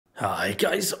Hi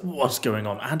guys, what's going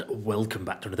on, and welcome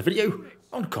back to another video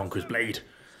on Conqueror's Blade.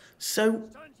 So,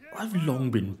 I've long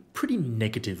been pretty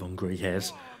negative on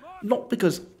Greyhairs, not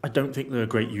because I don't think they're a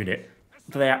great unit,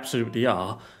 they absolutely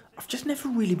are. I've just never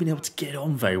really been able to get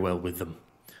on very well with them.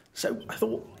 So I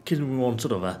thought, given we were on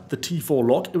sort of the T4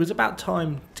 lock, it was about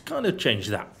time to kind of change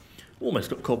that.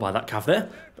 Almost got caught by that cav there,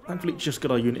 but thankfully just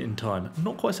got our unit in time.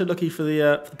 Not quite so lucky for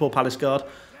the poor Palace Guard.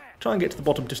 Try and get to the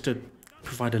bottom just to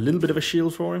provide a little bit of a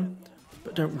shield for him,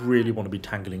 but don't really want to be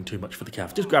tangling too much for the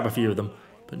cav. Just grab a few of them,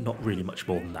 but not really much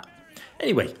more than that.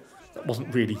 Anyway, that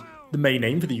wasn't really the main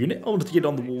aim for the unit. I wanted to get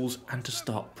on the walls and to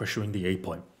start pressuring the A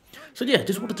point. So yeah,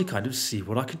 just wanted to kind of see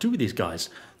what I could do with these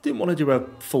guys. Didn't want to do a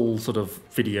full sort of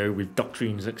video with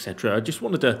doctrines, etc. I just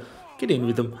wanted to get in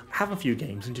with them, have a few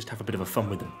games, and just have a bit of a fun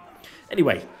with them.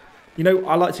 Anyway, you know,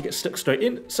 I like to get stuck straight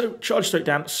in, so charge straight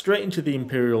down, straight into the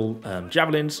Imperial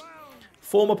Javelins.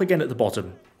 Form up again at the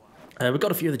bottom. We've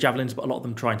got a few of the Javelins, but a lot of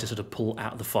them trying to sort of pull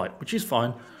out of the fight, which is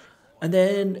fine. And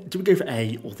then, do we go for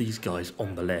A or these guys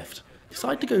on the left?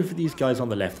 Decide to go for these guys on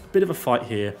the left. A bit of a fight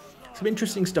here. Some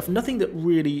interesting stuff. Nothing that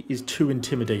really is too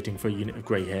intimidating for a unit of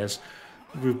Greyhairs.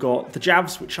 We've got the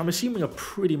Javs, which I'm assuming are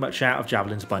pretty much out of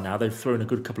Javelins by now. They've thrown a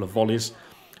good couple of volleys.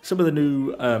 Some of the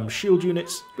new shield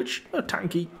units, which are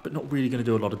tanky, but not really going to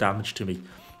do a lot of damage to me.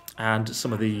 And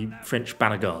some of the French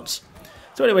banner guards.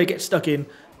 So anyway, get stuck in,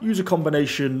 use a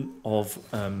combination of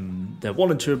their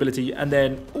 1 and 2 ability, and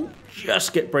then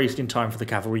just get braced in time for the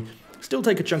cavalry. Still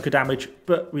take a chunk of damage,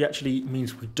 but we actually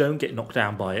means we don't get knocked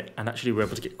down by it, and actually we're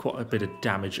able to get quite a bit of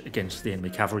damage against the enemy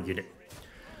cavalry unit.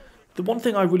 The one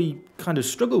thing I really kind of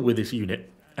struggle with this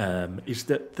unit is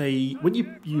that when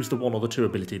you use the 1 or the 2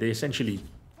 ability, they essentially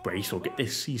brace or get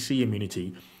this CC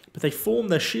immunity, but they form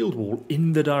their shield wall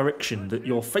in the direction that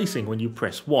you're facing when you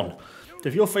press 1. So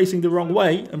if you're facing the wrong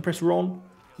way and press RON,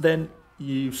 then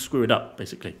you screw it up,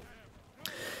 basically.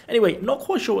 Anyway, not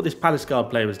quite sure what this Palace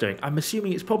Guard player was doing. I'm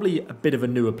assuming it's probably a bit of a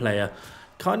newer player.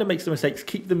 Kind of makes the mistakes,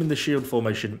 keep them in the shield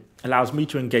formation, allows me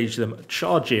to engage them,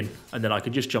 charge in, and then I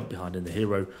can just jump behind in the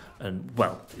hero. And,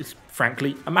 well, it's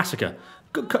frankly a massacre.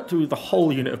 Good cut through the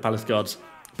whole unit of Palace Guards.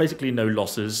 Basically no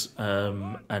losses,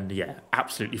 and yeah,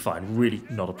 absolutely fine. Really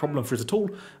not a problem for us at all.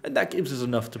 And that gives us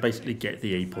enough to basically get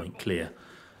the A point clear.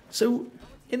 So,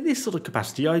 in this sort of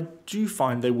capacity, I do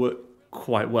find they work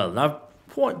quite well. And I've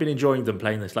quite been enjoying them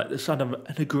playing this, like this kind of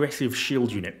an aggressive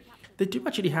shield unit. They do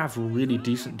actually have really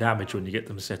decent damage when you get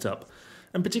them set up.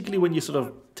 And particularly when you're sort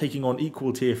of taking on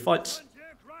equal tier fights,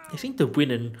 they seem to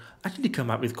win and actually come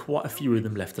out with quite a few of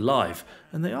them left alive.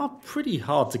 And they are pretty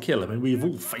hard to kill. I mean, we've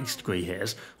all faced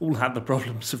Greyhairs, all had the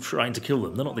problems of trying to kill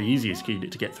them. They're not the easiest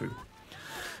unit to get through.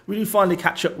 We do finally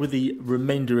catch up with the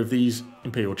remainder of these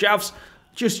Imperial Javs.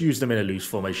 Just use them in a loose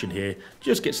formation here.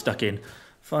 Just get stuck in.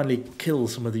 Finally kill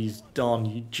some of these darn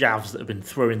Javs that have been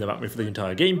throwing them at me for the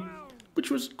entire game,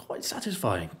 which was quite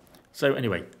satisfying. So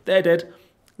anyway, they're dead.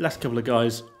 Last couple of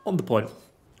guys on the point.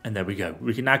 And there we go.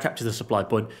 We can now capture the supply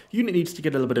point. Unit needs to get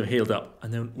a little bit of healed up,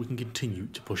 and then we can continue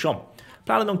to push on.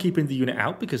 Planning on keeping the unit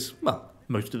out because, well,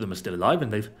 most of them are still alive,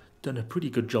 and they've done a pretty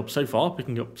good job so far,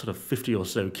 picking up sort of 50 or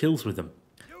so kills with them.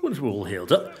 Once we're all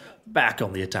healed up, back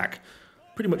on the attack.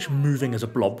 Pretty much moving as a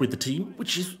blob with the team,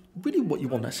 which is really what you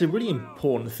want. That's a really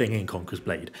important thing in Conqueror's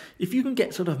Blade. If you can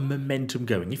get sort of momentum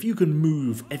going, if you can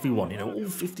move everyone, you know, all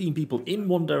 15 people in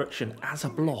one direction as a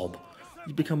blob,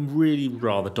 you become really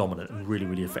rather dominant and really,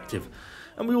 really effective.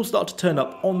 And we all start to turn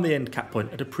up on the end cap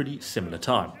point at a pretty similar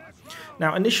time.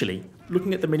 Now, initially,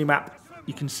 looking at the minimap,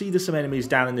 you can see there's some enemies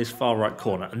down in this far right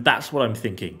corner, and that's what I'm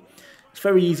thinking. It's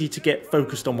very easy to get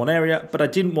focused on one area, but I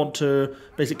didn't want to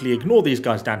basically ignore these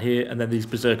guys down here and then these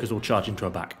berserkers all charge into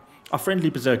our back. Our friendly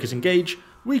berserkers engage,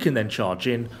 we can then charge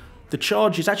in. The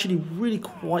charge is actually really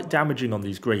quite damaging on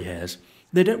these Greyhairs.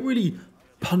 They don't really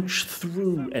punch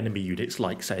through enemy units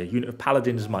like, say, a unit of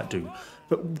paladins might do,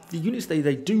 but the units they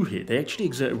do hit, they actually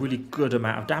exert a really good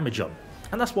amount of damage on,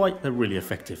 and that's why they're really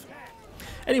effective.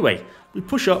 Anyway, we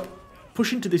push up,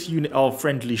 push into this unit of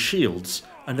friendly shields,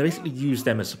 and they basically use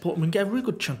them as support, and we can get a really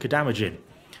good chunk of damage in.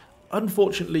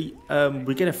 Unfortunately,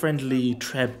 we get a friendly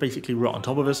Treb basically right on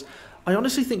top of us. I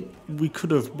honestly think we could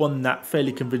have won that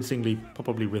fairly convincingly,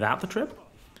 probably without the Treb,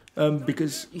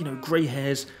 because, you know,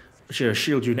 Greyhairs, which are a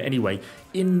shield unit anyway,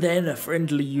 in then a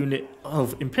friendly unit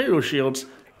of Imperial shields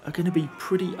are going to be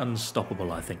pretty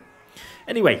unstoppable, I think.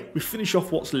 Anyway, we finish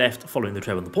off what's left following the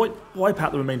Treb on the point, wipe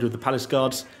out the remainder of the Palace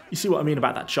Guards. You see what I mean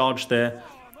about that charge there?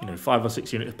 You know, 5 or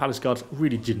 6 units of Palace Guards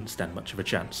really didn't stand much of a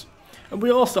chance. And we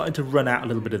are starting to run out a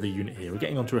little bit of the unit here. We're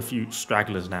getting onto a few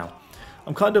stragglers now.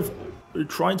 I'm kind of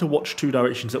trying to watch 2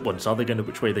 directions at once. Are they going to,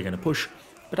 which way they're going to push?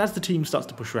 But as the team starts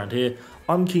to push around here,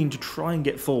 I'm keen to try and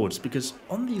get forwards, because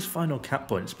on these final cap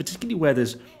points, particularly where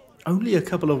there's only a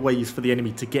couple of ways for the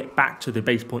enemy to get back to the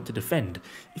base point to defend,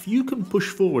 if you can push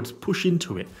forwards, push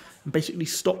into it, and basically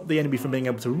stop the enemy from being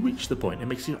able to reach the point, it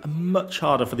makes it much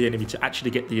harder for the enemy to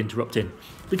actually get the interrupt in.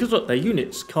 Because look, their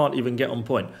units can't even get on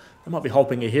point. They might be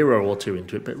hopping a hero or two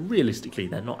into it, but realistically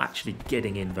they're not actually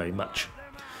getting in very much.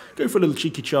 Go for a little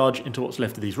cheeky charge into what's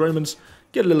left of these Romans,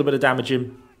 get a little bit of damage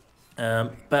in,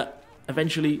 but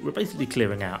eventually we're basically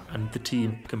clearing out and the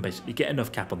team can basically get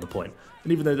enough cap on the point.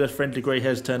 And even though their friendly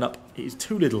Greyhairs turn up, it is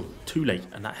too little, too late,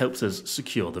 and that helps us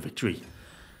secure the victory.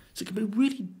 So it can be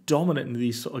really dominant in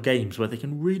these sort of games where they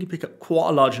can really pick up quite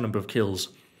a large number of kills.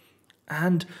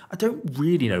 And I don't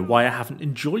really know why I haven't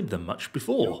enjoyed them much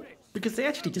before, because they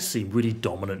actually just seem really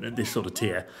dominant at this sort of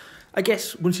tier. I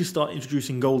guess once you start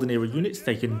introducing Golden Era units,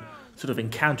 they can sort of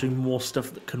encountering more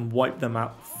stuff that can wipe them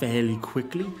out fairly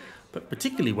quickly, but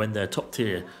particularly when they're top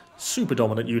tier, super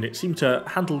dominant units seem to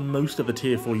handle most of the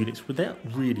tier 4 units without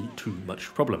really too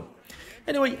much problem.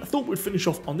 Anyway, I thought we'd finish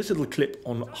off on this little clip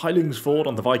on Highlings Ford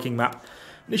on the Viking map.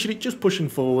 Initially just pushing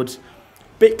forwards,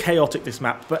 bit chaotic this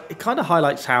map, but it kind of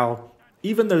highlights how,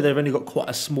 even though they've only got quite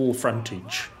a small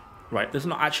frontage, right, there's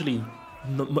not actually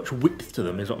much width to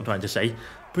them is what I'm trying to say,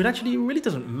 but actually it really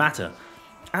doesn't matter.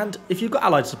 And if you've got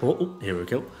allied support, oh, hero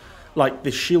kill, like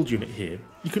this shield unit here,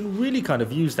 you can really kind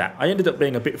of use that. I ended up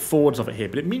being a bit forwards of it here,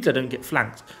 but it means I don't get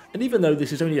flanked. And even though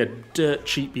this is only a dirt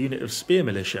cheap unit of spear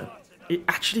militia, it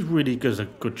actually really does a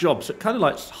good job. So it kind of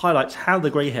like highlights how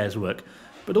the Greyhairs work,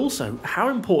 but also how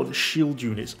important shield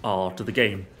units are to the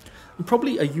game. And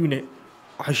probably a unit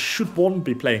I should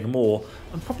be playing more,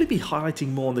 and probably be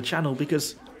highlighting more on the channel,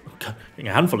 because I'm getting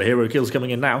a handful of hero kills coming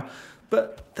in now,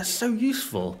 but they're so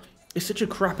useful. It's such a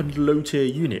crap and low tier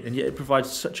unit, and yet it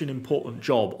provides such an important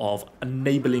job of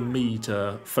enabling me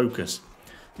to focus.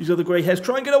 These other Greyhairs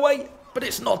try and get away, but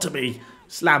it's not to be.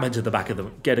 Slam into the back of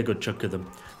them, get a good chunk of them.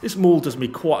 This maul does me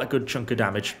quite a good chunk of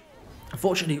damage.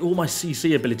 Unfortunately, all my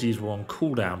CC abilities were on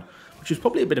cooldown, which is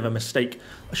probably a bit of a mistake.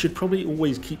 I should probably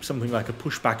always keep something like a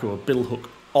pushback or a bill hook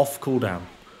off cooldown,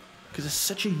 because it's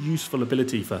such a useful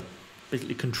ability for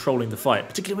basically controlling the fight,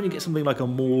 particularly when you get something like a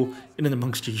maul in and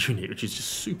amongst your unit, which is just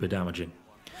super damaging.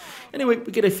 Anyway,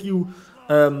 we get a few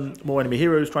more enemy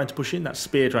heroes trying to push in, that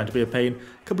spear trying to be a pain,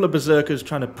 a couple of berserkers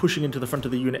trying to pushing into the front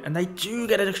of the unit, and they do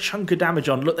get a chunk of damage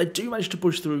on. Look, they do manage to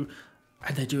push through,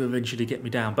 and they do eventually get me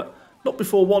down, but not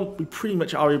before one. We pretty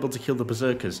much are able to kill the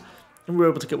berserkers, and we're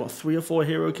able to get, what, 3 or 4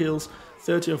 hero kills,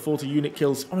 30 or 40 unit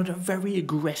kills on a very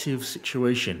aggressive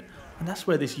situation. And that's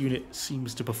where this unit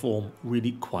seems to perform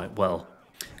really quite well.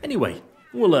 Anyway,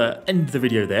 we'll end the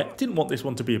video there. Didn't want this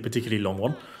one to be a particularly long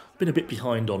one. Been a bit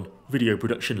behind on video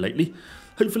production lately.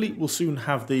 Hopefully we'll soon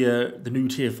have the new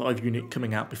tier 5 unit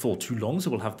coming out before too long,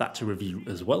 so we'll have that to review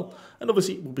as well. And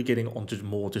obviously we'll be getting onto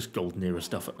more just Golden Era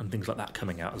stuff and things like that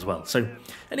coming out as well. So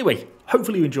anyway,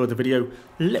 hopefully you enjoyed the video.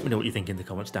 Let me know what you think in the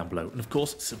comments down below. And of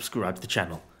course, subscribe to the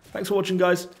channel. Thanks for watching,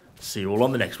 guys. See you all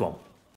on the next one.